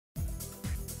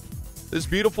This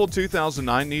beautiful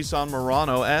 2009 Nissan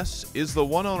Murano S is the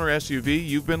one-owner SUV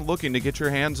you've been looking to get your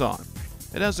hands on.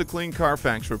 It has a clean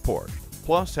Carfax report.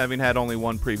 Plus, having had only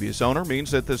one previous owner means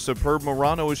that this superb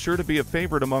Murano is sure to be a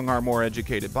favorite among our more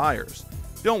educated buyers.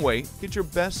 Don't wait, get your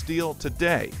best deal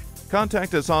today.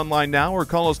 Contact us online now or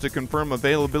call us to confirm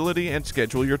availability and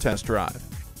schedule your test drive.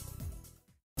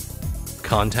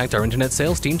 Contact our internet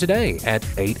sales team today at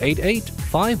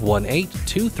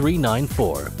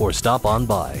 888-518-2394 or stop on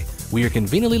by. We are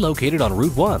conveniently located on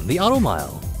Route 1, the Auto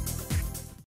Mile.